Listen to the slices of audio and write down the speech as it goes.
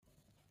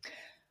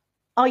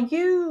Are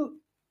you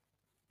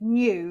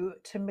new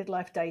to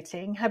midlife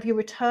dating? Have you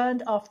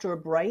returned after a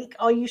break?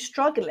 Are you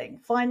struggling,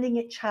 finding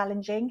it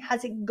challenging?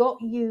 Has it got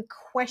you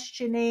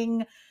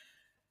questioning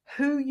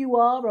who you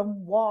are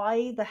and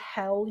why the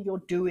hell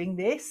you're doing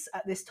this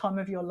at this time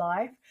of your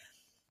life?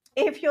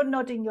 If you're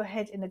nodding your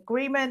head in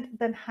agreement,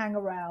 then hang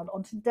around.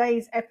 On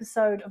today's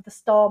episode of the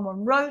Star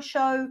Monroe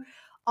Show,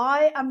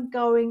 I am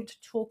going to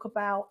talk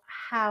about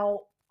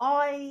how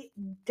I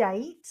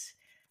date,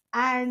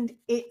 and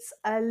it's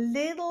a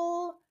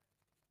little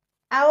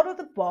out of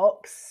the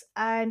box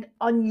and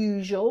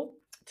unusual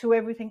to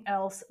everything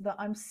else that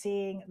I'm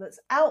seeing that's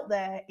out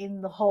there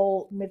in the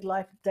whole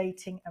midlife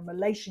dating and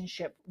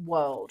relationship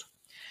world.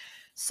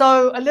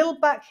 So, a little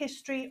back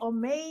history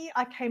on me.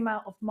 I came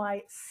out of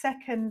my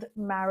second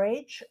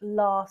marriage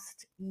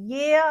last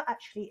year,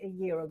 actually a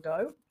year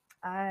ago,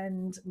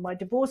 and my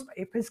divorce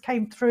papers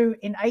came through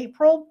in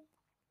April.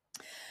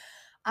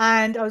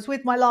 And I was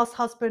with my last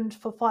husband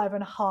for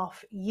 5.5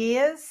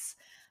 years.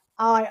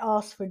 I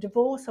asked for a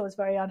divorce. I was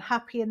very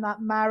unhappy in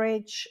that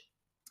marriage.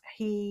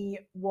 He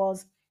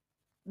was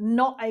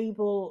not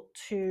able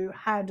to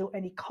handle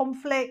any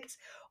conflict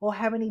or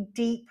have any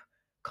deep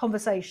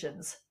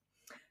conversations.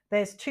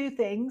 There's two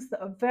things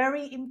that are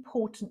very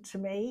important to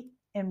me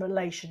in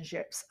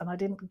relationships, and I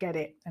didn't get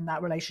it in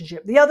that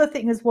relationship. The other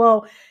thing as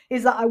well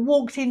is that I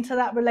walked into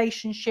that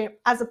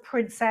relationship as a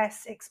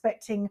princess,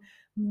 expecting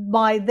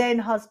my then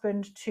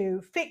husband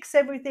to fix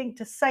everything,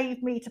 to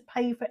save me, to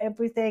pay for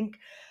everything.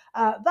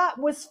 That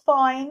was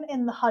fine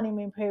in the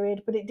honeymoon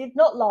period, but it did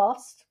not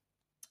last.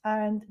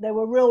 And there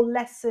were real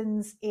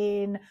lessons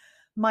in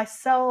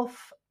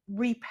myself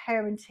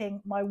reparenting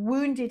my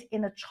wounded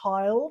inner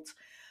child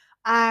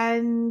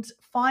and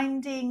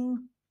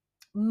finding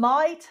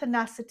my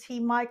tenacity,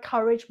 my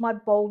courage, my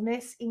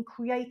boldness in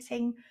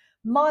creating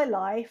my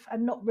life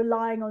and not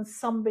relying on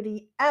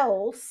somebody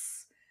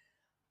else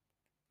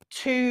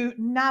to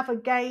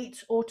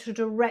navigate or to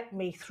direct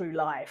me through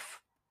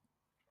life.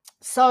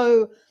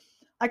 So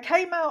I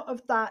came out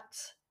of that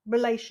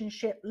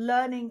relationship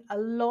learning a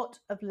lot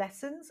of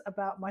lessons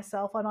about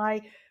myself, and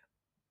I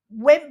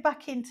went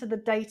back into the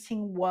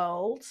dating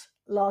world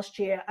last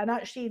year. And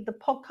actually, the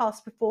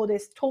podcast before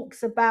this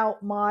talks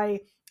about my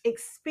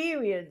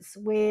experience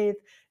with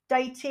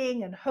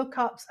dating and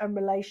hookups and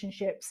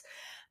relationships.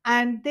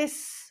 And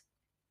this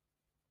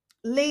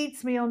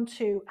leads me on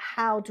to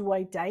how do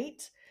I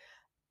date?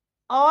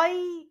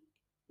 I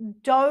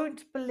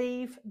don't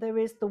believe there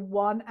is the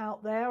one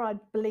out there. I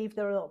believe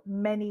there are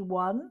many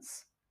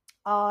ones.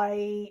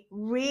 I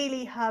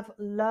really have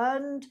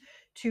learned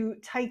to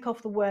take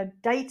off the word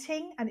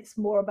dating, and it's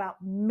more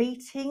about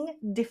meeting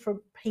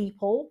different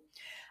people.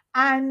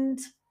 And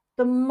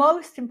the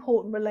most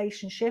important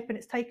relationship, and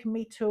it's taken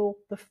me till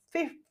the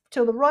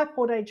ripe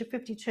old age of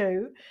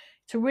 52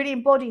 to really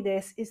embody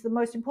this, is the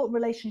most important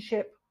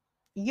relationship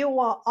you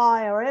or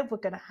I are ever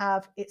going to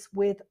have. It's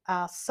with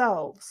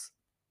ourselves.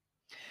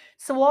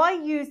 So I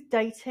use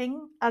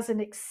dating as an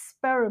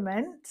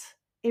experiment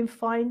in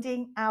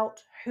finding out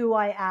who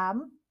I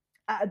am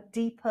at a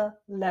deeper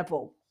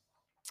level.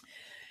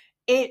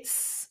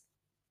 It's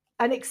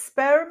an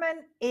experiment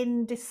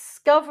in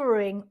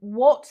discovering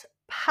what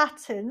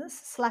patterns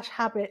slash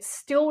habits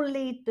still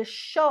lead the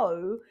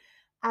show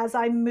as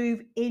I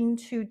move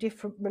into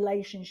different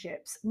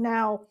relationships.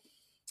 Now,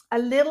 a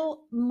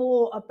little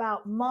more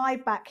about my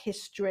back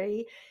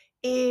history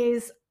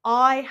is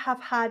I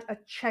have had a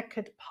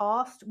checkered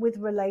past with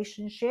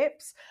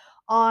relationships.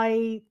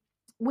 I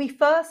We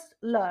first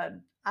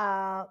learn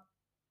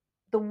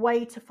the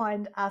way to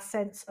find our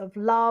sense of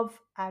love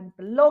and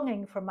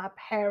belonging from our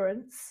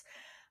parents.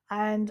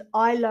 And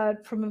I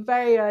learned from a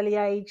very early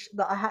age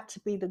that I had to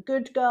be the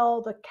good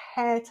girl, the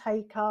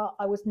caretaker.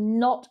 I was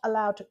not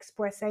allowed to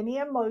express any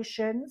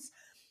emotions.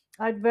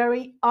 I had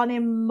very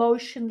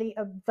unemotionally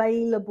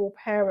available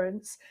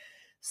parents.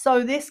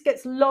 So this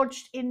gets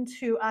lodged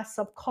into our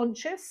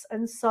subconscious.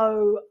 And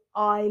so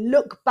I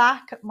look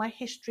back at my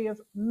history of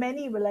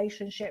many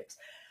relationships,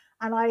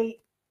 and I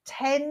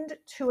tend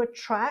to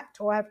attract,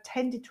 or have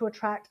tended to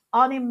attract,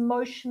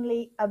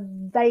 unemotionally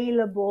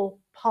available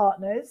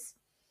partners.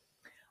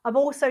 I've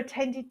also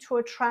tended to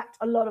attract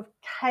a lot of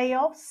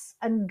chaos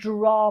and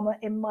drama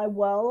in my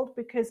world,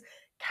 because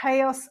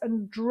chaos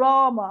and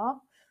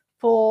drama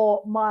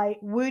for my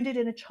wounded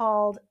inner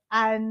child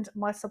and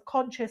my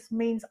subconscious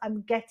means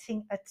I'm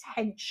getting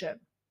attention.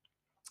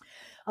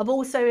 I've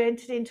also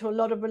entered into a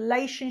lot of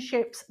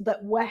relationships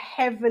that were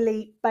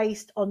heavily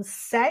based on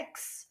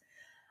sex,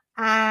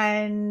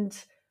 and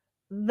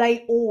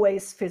they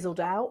always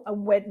fizzled out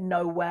and went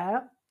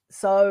nowhere.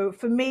 So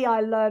for me, I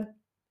learned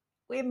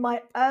in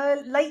my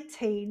late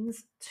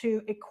teens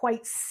to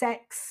equate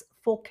sex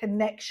for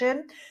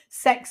connection,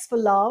 sex for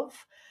love.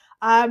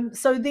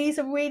 So these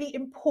are really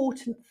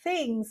important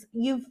things.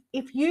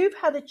 If you've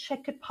had a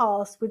checkered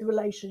past with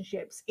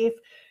relationships, if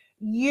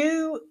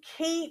you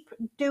keep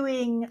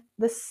doing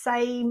the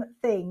same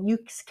thing, you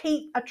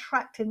keep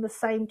attracting the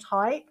same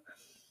type,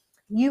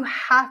 you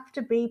have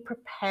to be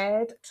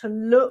prepared to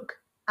look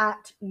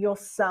at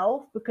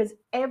yourself, because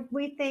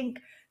everything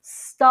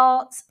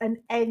starts and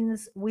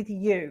ends with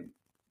you.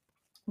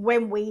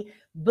 When we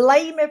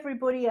blame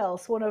everybody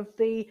else, one of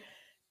the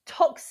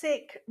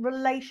toxic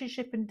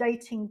relationship and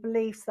dating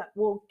beliefs that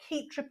will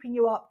keep tripping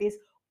you up is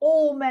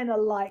all men are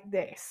like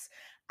this.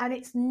 And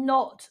it's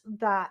not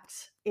that,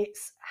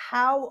 it's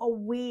how are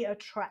we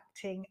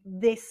attracting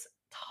this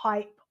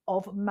type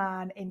of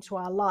man into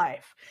our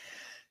life.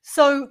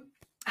 So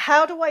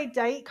how do I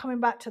date? Coming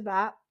back to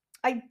that,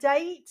 I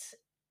date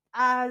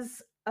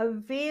as a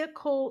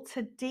vehicle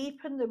to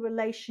deepen the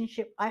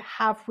relationship I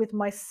have with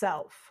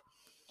myself.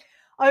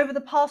 Over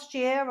the past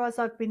year, as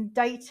I've been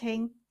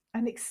dating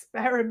and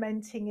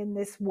experimenting in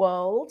this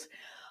world,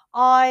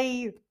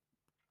 I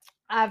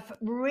have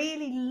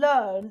really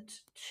learned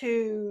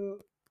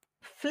to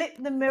flip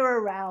the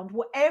mirror around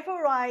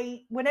whenever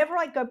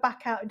I go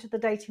back out into the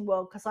dating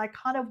world, because I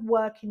kind of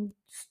work in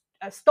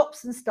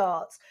stops and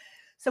starts.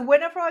 So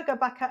whenever I go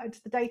back out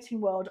into the dating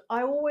world,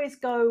 I always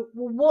go,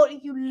 well, what are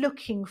you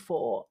looking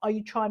for? Are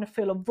you trying to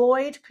fill a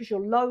void because you're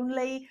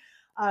lonely?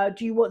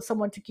 Do you want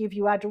someone to give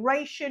you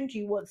adoration? Do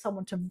you want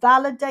someone to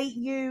validate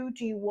you?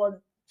 Do you want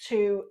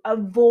to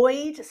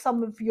avoid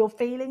some of your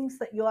feelings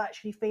that you're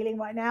actually feeling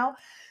right now?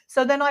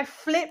 So then I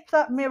flipped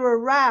that mirror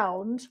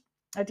around.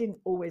 I didn't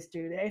always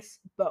do this,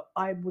 but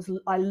I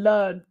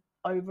learned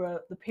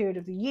over the period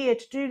of the year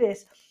to do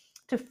this,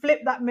 to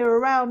flip that mirror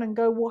around and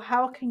go, well,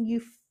 how can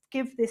you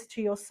give this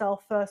to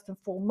yourself first and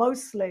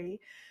foremostly?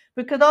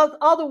 Because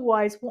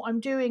otherwise what I'm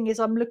doing is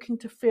I'm looking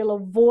to fill a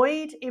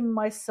void in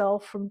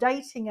myself from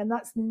dating, and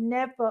that's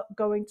never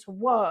going to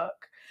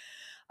work.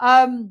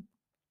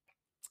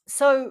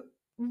 So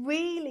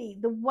really,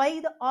 the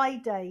way that I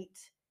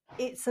date,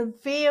 it's a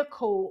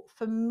vehicle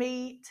for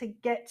me to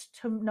get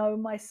to know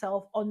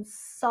myself on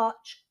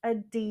such a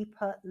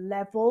deeper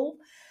level,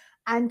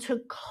 and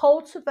to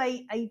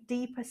cultivate a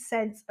deeper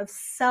sense of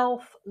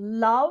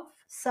self-love,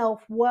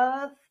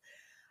 self-worth,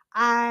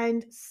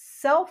 and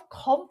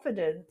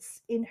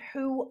self-confidence in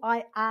who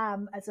I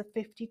am as a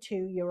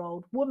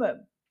 52-year-old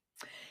woman.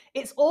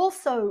 It's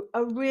also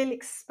a real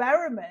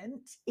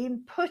experiment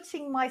in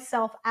putting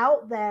myself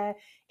out there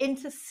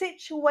into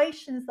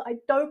situations that I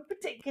don't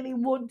particularly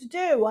want to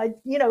do.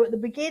 At the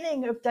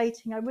beginning of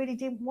dating, I really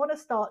didn't want to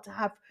start to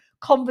have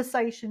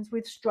conversations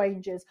with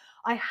strangers.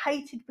 I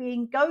hated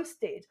being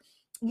ghosted.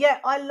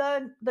 Yet I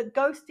learned that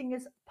ghosting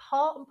is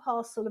part and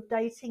parcel of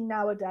dating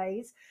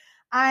nowadays.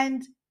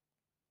 And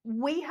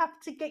we have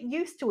to get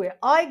used to it.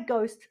 I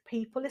ghost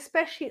people,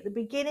 especially at the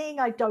beginning.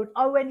 I don't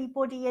owe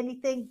anybody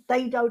anything.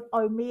 They don't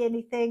owe me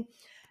anything.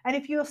 And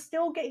if you're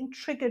still getting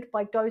triggered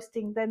by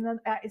ghosting, then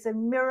that is a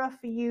mirror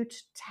for you to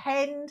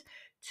tend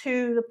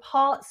to the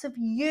parts of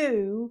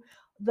you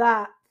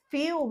that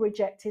feel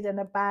rejected and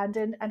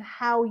abandoned, and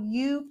how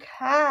you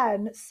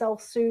can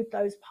self-soothe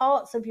those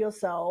parts of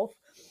yourself.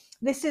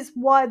 This is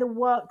why the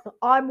work that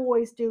I'm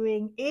always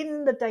doing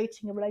in the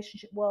dating and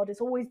relationship world is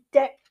always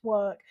depth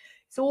work.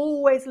 It's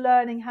always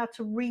learning how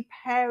to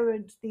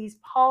reparent these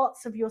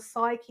parts of your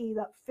psyche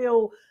that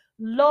feel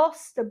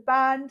lost,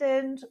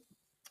 abandoned,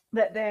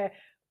 that they're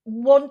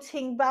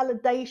wanting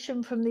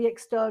validation from the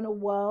external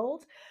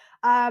world.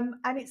 And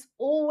it's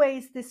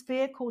always this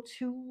vehicle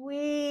to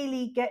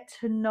really get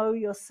to know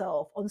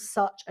yourself on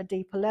such a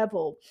deeper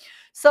level.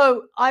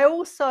 So I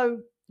also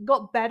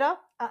got better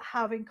at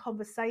having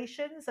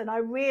conversations, and I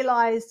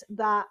realized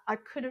that I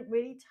couldn't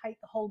really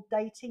take the whole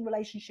dating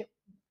relationship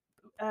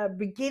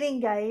beginning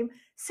game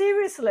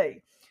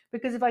seriously,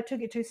 because if I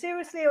took it too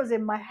seriously, I was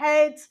in my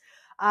head,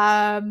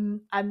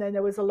 and then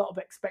there was a lot of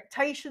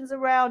expectations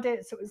around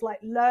it. So it was like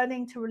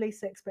learning to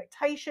release the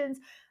expectations.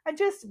 And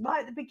just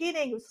right at the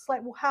beginning, it was just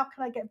like, well, how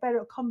can I get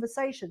better at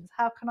conversations?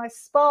 How can I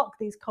spark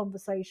these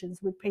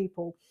conversations with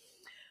people?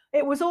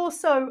 It was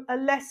also a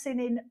lesson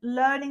in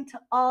learning to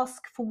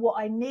ask for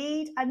what I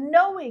need and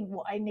knowing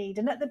what I need.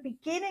 And at the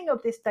beginning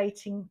of this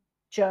dating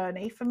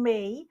journey, for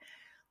me,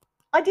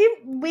 I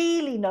didn't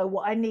really know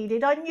what I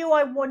needed. I knew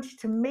I wanted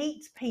to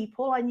meet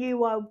people. I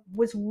knew I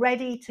was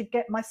ready to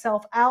get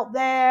myself out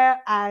there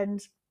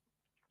and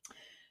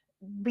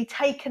be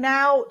taken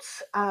out,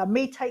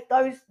 me take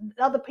those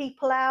other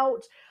people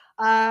out.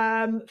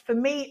 For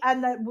me,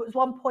 and there was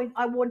one point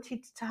I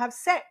wanted to have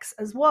sex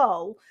as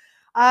well.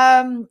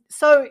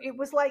 So it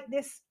was like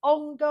this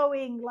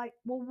ongoing, like,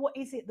 well, what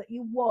is it that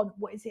you want?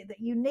 What is it that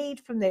you need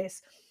from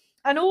this?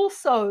 And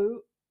also,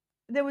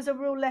 there was a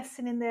real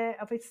lesson in there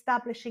of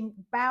establishing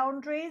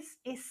boundaries,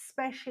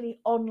 especially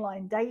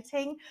online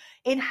dating,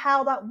 in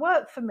how that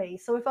worked for me.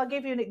 So if I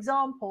give you an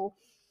example,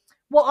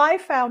 what I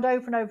found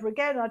over and over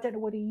again, and I don't know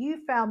whether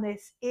you found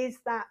this, is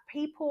that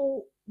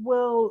people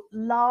will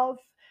love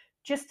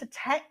just to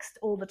text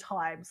all the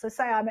time. So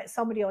say I met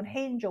somebody on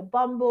Hinge or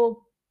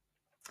Bumble,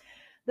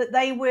 that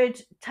they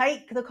would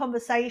take the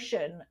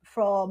conversation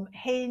from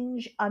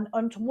Hinge and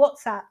onto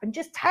WhatsApp and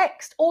just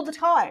text all the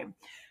time,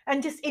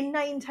 and just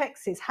inane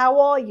texts. How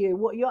are you?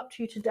 What are you up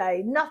to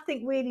today?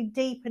 Nothing really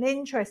deep and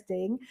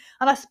interesting.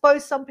 And I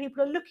suppose some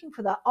people are looking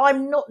for that.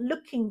 I'm not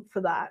looking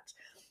for that.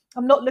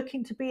 I'm not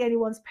looking to be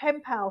anyone's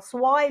pen pal.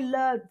 So I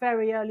learned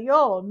very early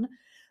on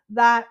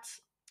that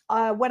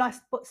when I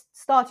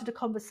started a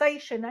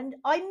conversation, and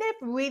I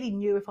never really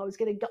knew if I was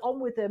going to get on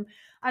with them,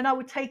 and I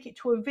would take it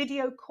to a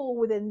video call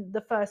within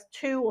the first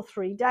 2 or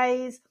 3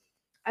 days,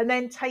 and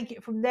then take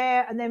it from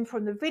there. And then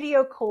from the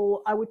video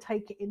call, I would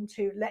take it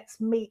into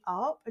let's meet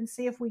up and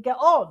see if we get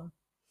on.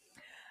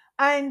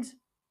 And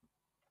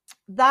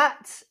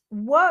that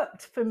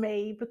worked for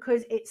me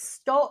because it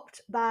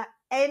stopped that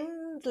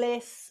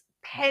endless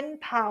pen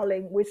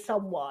paling with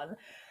someone.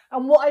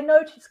 And what I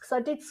noticed, because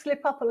I did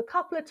slip up a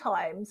couple of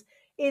times,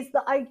 is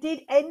that I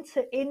did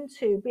enter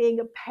into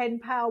being a pen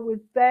pal with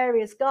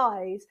various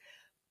guys.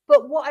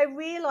 But what I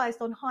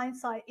realized on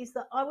hindsight is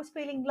that I was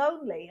feeling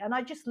lonely and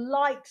I just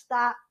liked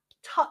that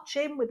touch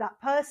in with that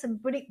person,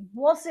 but it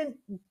wasn't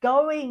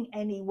going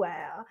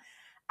anywhere.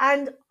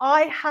 And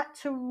I had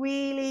to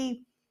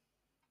really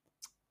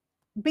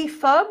be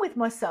firm with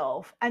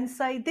myself and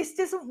say, this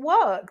doesn't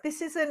work.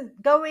 This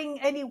isn't going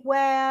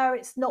anywhere.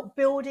 It's not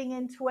building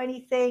into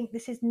anything.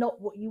 This is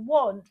not what you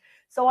want.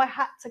 So I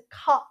had to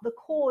cut the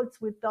cords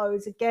with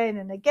those again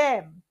and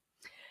again.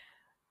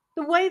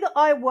 The way that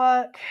I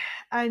work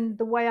and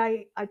the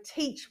way I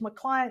teach my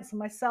clients and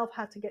myself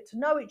how to get to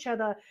know each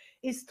other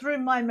is through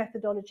my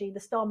methodology, the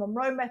Star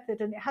Monroe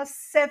method, and it has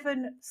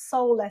 7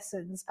 soul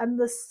lessons. And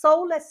the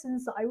soul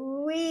lessons that I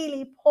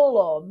really pull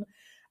on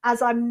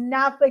as I'm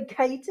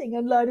navigating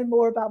and learning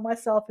more about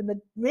myself in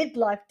the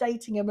midlife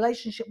dating and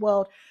relationship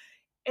world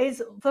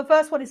is, the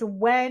first one is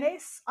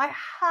awareness. I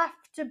have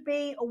to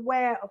be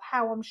aware of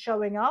how I'm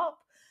showing up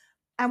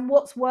and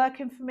what's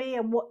working for me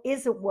and what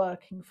isn't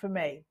working for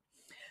me.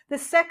 The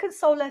second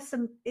soul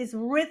lesson is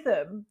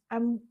rhythm,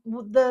 and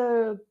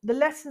the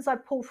lessons I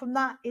pull from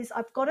that is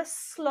I've got to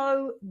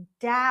slow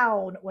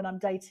down when I'm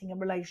dating a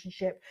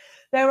relationship.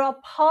 There are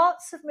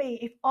parts of me,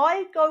 if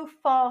I go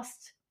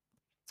fast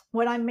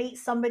when I meet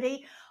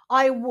somebody,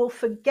 I will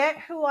forget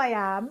who I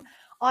am.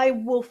 I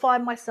will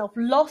find myself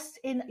lost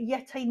in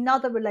yet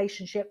another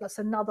relationship. That's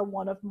another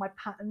one of my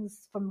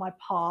patterns from my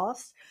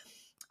past.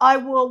 I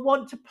will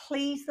want to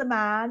please the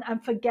man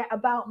and forget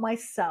about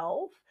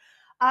myself.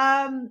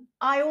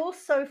 I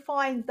also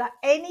find that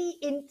any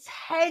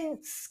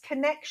intense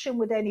connection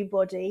with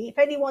anybody,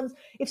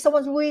 if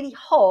someone's really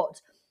hot,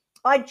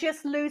 I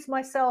just lose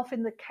myself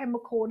in the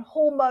chemical and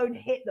hormone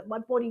hit that my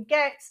body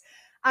gets.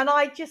 And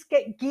I just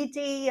get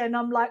giddy and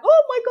I'm like,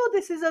 oh my God,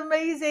 this is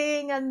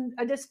amazing. And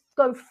I just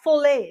go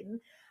full in.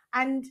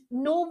 And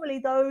normally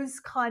those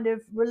kind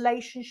of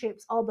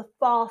relationships are the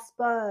fast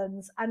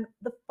burns, and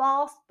the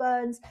fast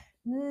burns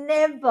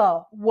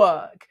never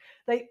work.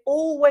 They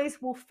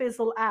always will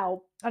fizzle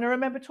out. And I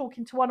remember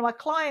talking to one of my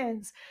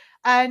clients,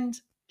 and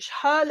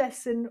her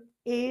lesson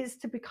is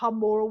to become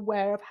more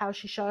aware of how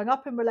she's showing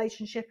up in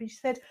relationship. And she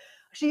said,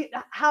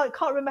 I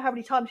can't remember how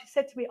many times she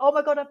said to me, oh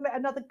my God, I've met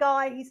another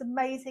guy. He's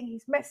amazing.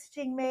 He's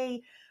messaging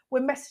me.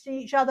 We're messaging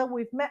each other.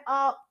 We've met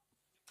up.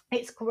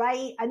 It's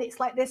great. And it's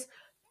like this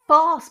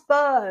fast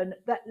burn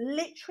that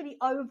literally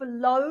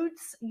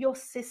overloads your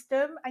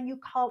system and you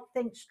can't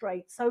think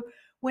straight. So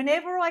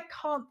whenever I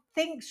can't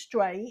think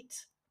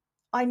straight,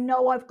 I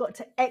know I've got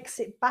to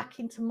exit back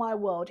into my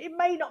world. It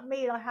may not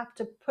mean I have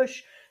to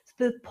push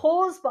the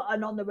pause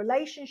button on the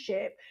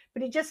relationship,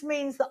 but it just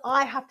means that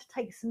I have to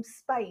take some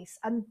space.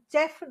 And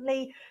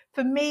definitely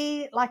for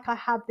me, like I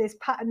have this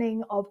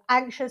patterning of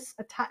anxious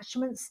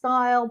attachment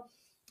style,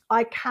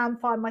 I can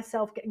find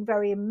myself getting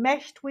very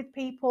enmeshed with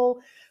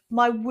people,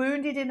 my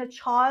wounded inner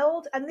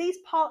child, and these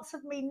parts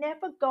of me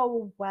never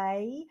go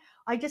away.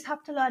 I just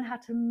have to learn how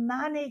to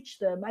manage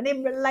them. And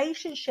in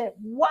relationship,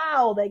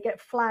 wow, they get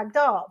flagged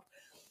up.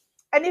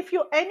 And if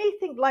you're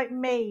anything like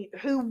me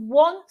who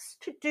wants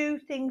to do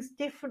things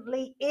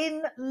differently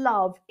in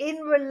love, in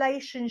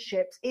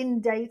relationships, in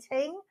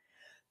dating,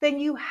 then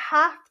you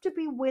have to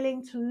be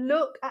willing to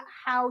look at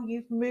how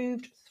you've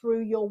moved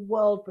through your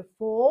world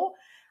before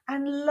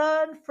and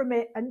learn from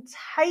it and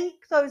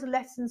take those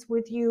lessons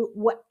with you,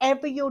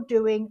 whatever you're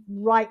doing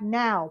right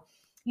now.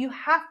 You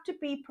have to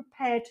be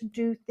prepared to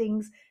do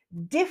things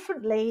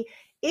differently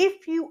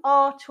if you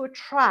are to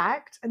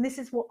attract, and this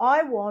is what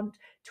I want,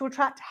 to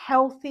attract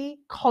healthy,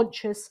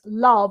 conscious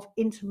love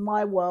into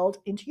my world,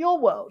 into your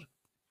world.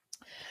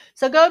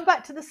 So going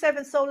back to the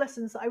 7 soul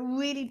lessons I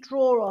really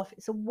draw off,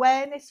 it's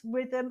awareness,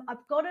 rhythm.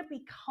 I've got to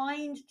be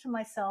kind to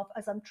myself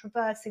as I'm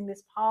traversing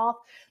this path.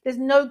 There's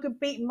no good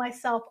beating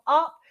myself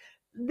up.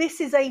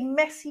 This is a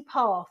messy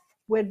path.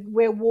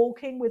 We're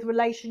walking with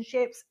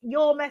relationships.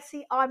 You're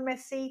messy, I'm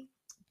messy.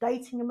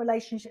 Dating and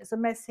relationships are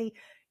messy.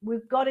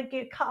 We've got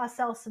to cut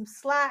ourselves some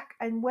slack,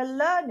 and we're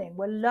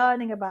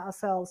learning about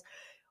ourselves.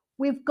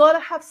 We've got to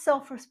have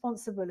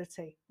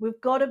self-responsibility. We've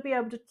got to be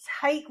able to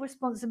take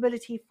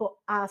responsibility for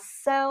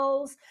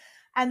ourselves.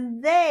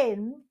 And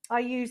then I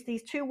use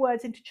these 2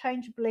 words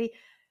interchangeably: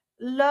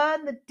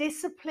 learn the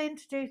discipline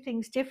to do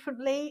things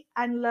differently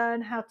and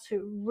learn how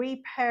to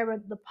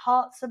reparent the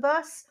parts of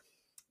us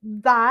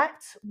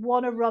that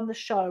want to run the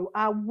show.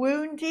 Our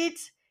wounded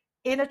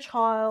inner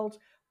child,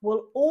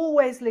 will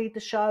always lead the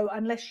show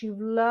unless you've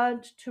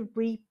learned to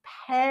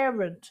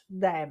reparent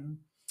them.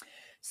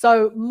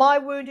 So my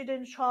wounded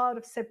inner child,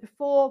 I've said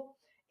before,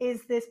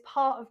 is this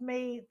part of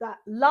me that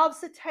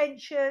loves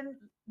attention,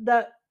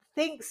 that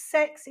thinks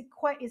sex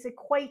is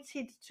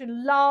equated to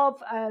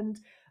love and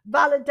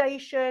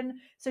validation.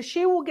 So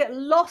she will get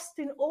lost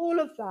in all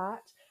of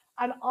that.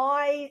 And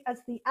I,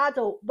 as the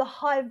adult, the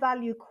high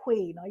value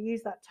queen, I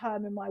use that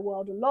term in my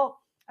world a lot.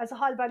 As a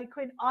high value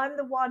queen, I'm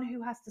the one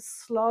who has to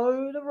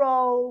slow the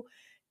roll,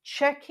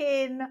 check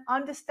in,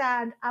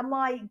 understand, am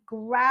I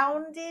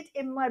grounded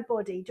in my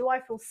body? Do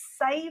I feel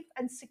safe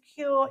and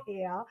secure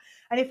here?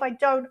 And if I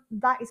don't,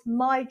 that is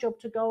my job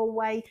to go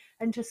away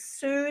and to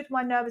soothe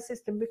my nervous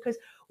system, because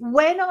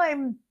when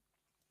I'm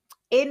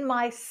in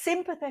my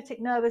sympathetic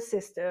nervous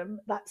system,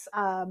 that's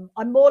I'm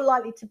more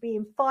likely to be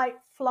in fight,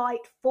 flight,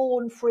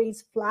 fawn,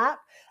 freeze, flap,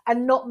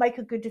 and not make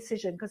a good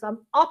decision, because I'm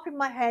up in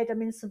my head,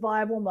 I'm in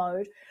survival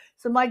mode.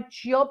 So my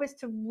job is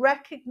to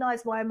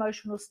recognize my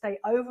emotional state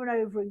over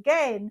and over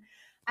again,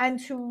 and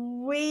to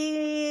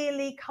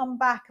really come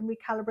back and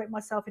recalibrate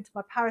myself into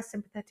my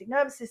parasympathetic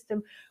nervous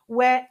system,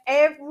 where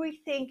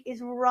everything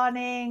is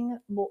running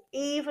more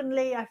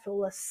evenly. I feel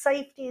the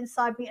safety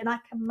inside me, and I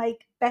can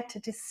make better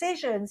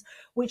decisions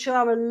which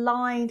are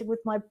aligned with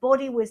my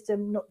body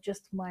wisdom, not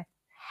just my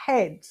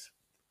head.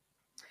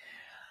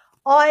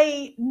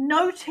 I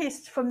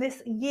noticed from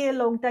this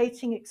year-long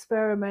dating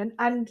experiment,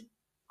 and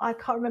I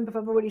can't remember if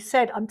I've already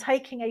said, I'm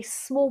taking a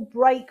small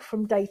break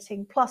from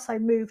dating, plus I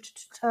moved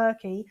to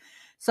Turkey.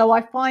 So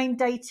I find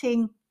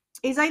dating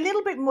is a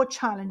little bit more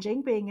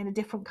challenging being in a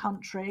different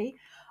country.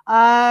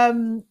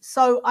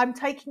 So I'm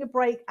taking a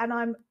break, and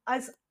I'm,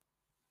 as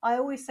I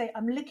always say,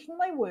 I'm licking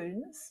my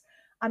wounds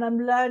and I'm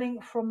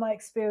learning from my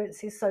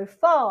experiences so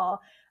far.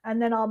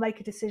 And then I'll make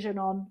a decision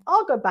on,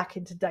 I'll go back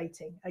into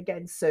dating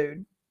again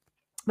soon.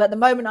 But at the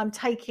moment, I'm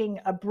taking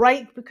a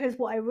break, because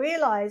what I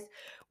realized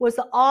was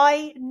that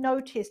I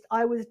noticed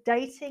I was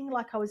dating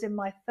like I was in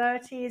my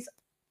 30s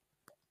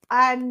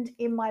and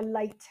in my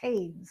late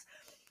teens.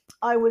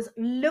 I was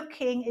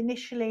looking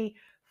initially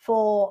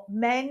for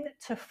men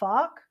to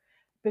fuck,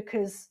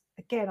 because,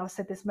 again, I've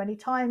said this many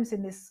times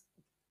in this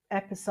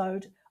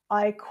episode,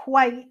 I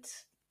equate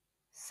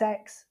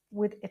sex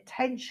with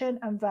attention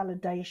and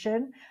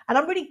validation, and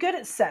I'm really good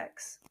at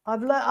sex. I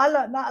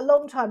learned that a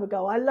long time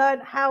ago. I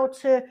learned how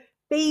to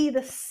be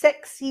the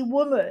sexy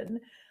woman.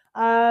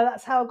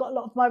 That's how I got a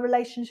lot of my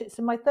relationships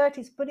in my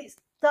 30s, but it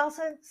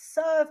doesn't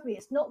serve me.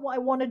 It's not what I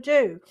want to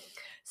do.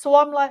 So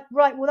I'm like,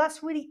 right, well,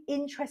 that's really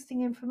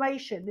interesting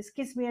information. This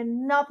gives me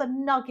another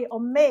nugget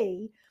on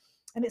me.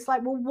 And it's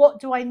like, well, what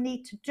do I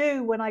need to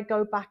do when I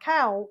go back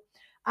out?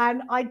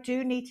 And I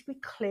do need to be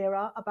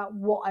clearer about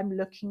what I'm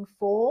looking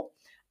for,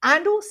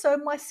 and also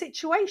my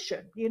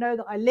situation. You know,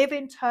 that I live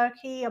in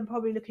Turkey. I'm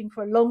probably looking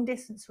for a long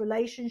distance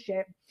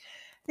relationship.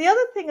 The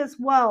other thing as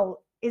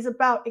well is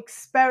about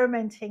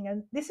experimenting.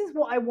 And this is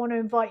what I want to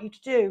invite you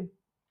to do,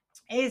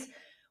 is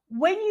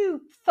when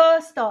you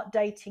first start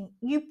dating,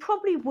 you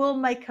probably will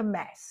make a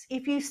mess.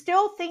 If you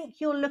still think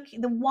you're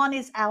looking, the one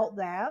is out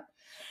there,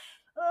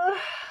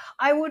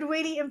 I would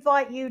really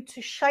invite you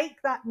to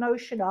shake that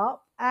notion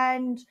up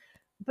and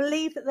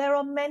believe that there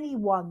are many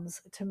ones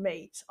to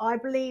meet. I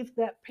believe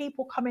that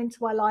people come into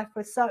my life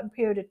for a certain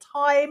period of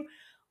time.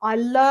 I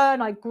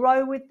learn, I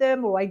grow with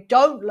them, or I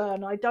don't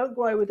learn, I don't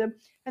grow with them,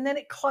 and then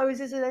it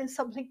closes, and then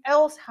something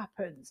else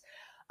happens.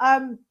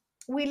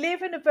 We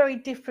live in a very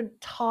different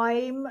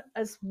time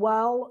as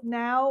well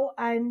now,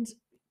 and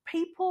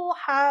people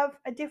have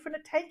a different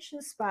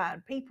attention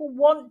span. People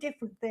want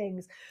different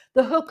things.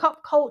 The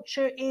hookup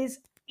culture is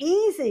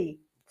easy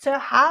to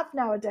have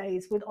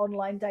nowadays with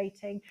online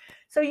dating.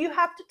 So you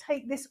have to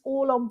take this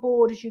all on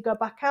board as you go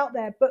back out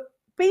there, but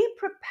be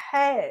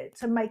prepared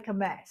to make a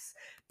mess.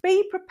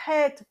 Be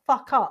prepared to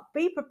fuck up.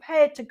 Be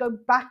prepared to go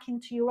back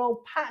into your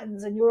old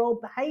patterns and your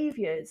old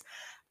behaviors.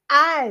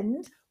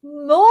 And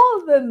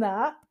more than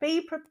that,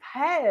 be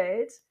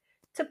prepared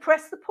to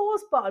press the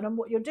pause button on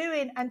what you're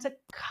doing and to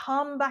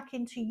come back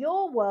into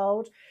your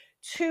world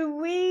to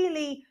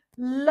really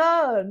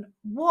learn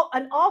what,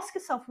 and ask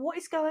yourself, what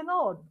is going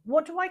on?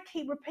 What do I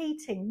keep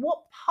repeating?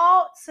 What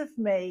parts of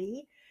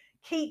me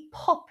keep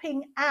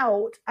popping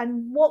out,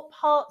 and what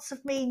parts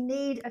of me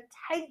need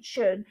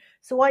attention,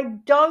 so I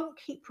don't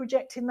keep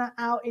projecting that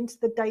out into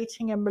the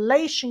dating and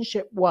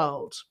relationship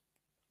world?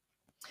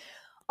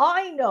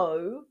 I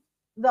know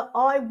that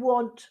I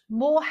want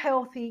more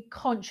healthy,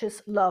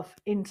 conscious love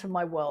into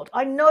my world.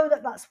 I know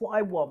that that's what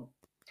I want.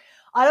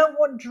 I don't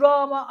want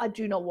drama. I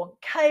do not want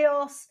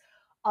chaos.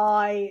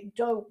 I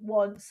don't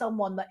want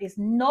someone that is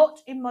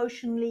not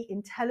emotionally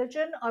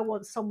intelligent. I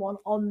want someone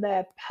on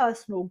their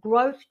personal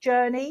growth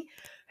journey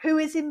who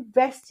is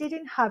invested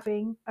in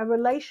having a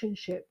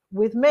relationship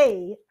with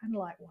me, and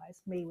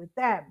likewise me with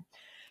them.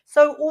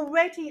 So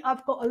already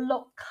I've got a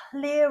lot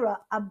clearer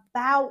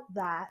about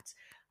that.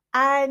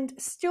 And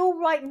still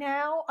right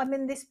now, I'm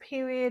in this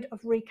period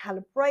of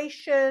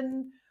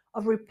recalibration,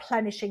 of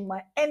replenishing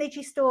my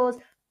energy stores,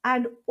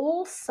 and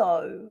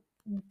also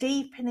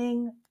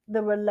deepening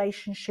the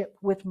relationship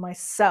with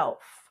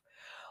myself,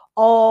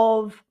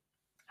 of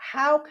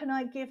how can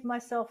I give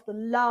myself the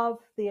love,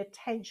 the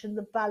attention,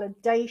 the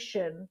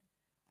validation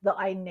that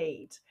I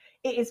need.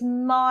 It is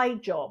my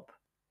job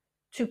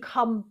to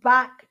come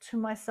back to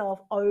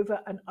myself over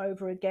and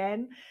over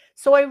again.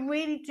 So I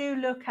really do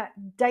look at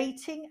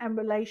dating and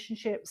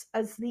relationships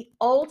as the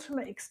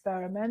ultimate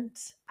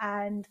experiment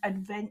and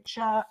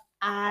adventure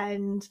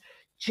and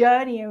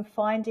journey in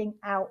finding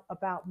out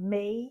about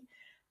me.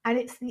 And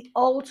it's the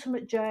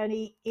ultimate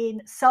journey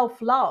in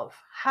self love.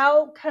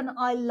 How can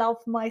I love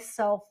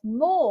myself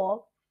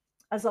more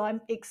as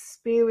I'm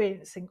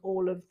experiencing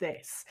all of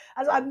this,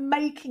 as I'm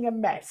making a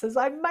mess, as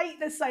I make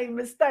the same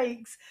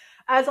mistakes,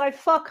 as I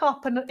fuck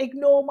up and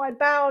ignore my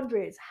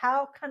boundaries?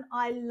 How can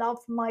I love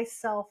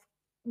myself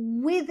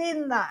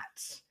within that?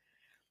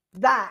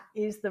 That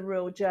is the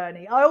real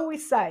journey. I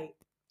always say,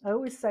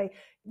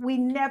 we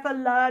never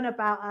learn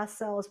about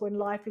ourselves when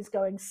life is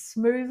going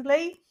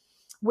smoothly.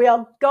 We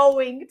are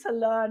going to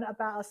learn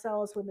about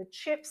ourselves when the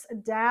chips are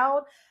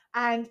down.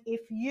 And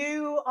if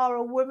you are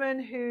a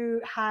woman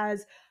who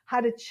has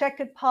had a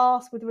checkered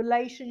past with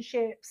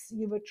relationships,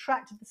 you've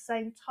attracted the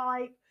same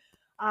type,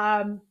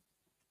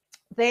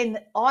 then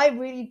I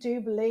really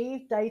do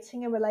believe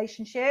dating and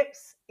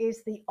relationships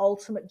is the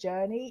ultimate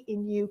journey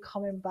in you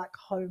coming back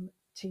home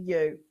to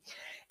you.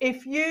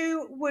 If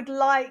you would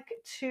like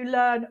to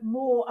learn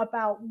more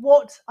about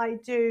what I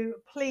do,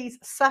 please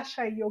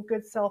sashay your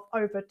good self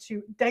over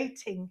to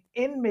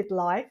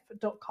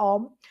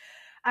datinginmidlife.com.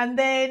 And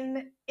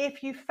then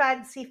if you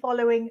fancy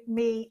following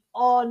me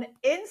on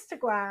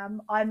Instagram,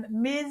 I'm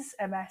Ms.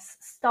 MS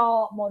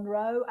Star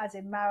Monroe, as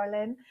in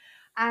Marilyn.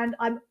 And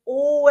I'm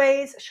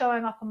always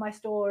showing up on my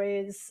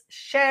stories,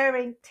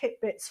 sharing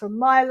tidbits from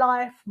my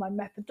life, my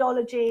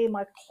methodology,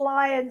 my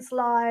clients'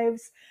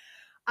 lives.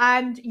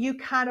 And you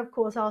can, of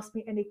course, ask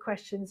me any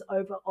questions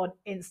over on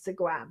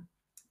Instagram.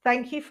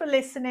 Thank you for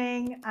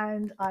listening,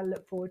 and I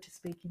look forward to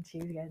speaking to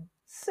you again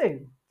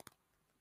soon.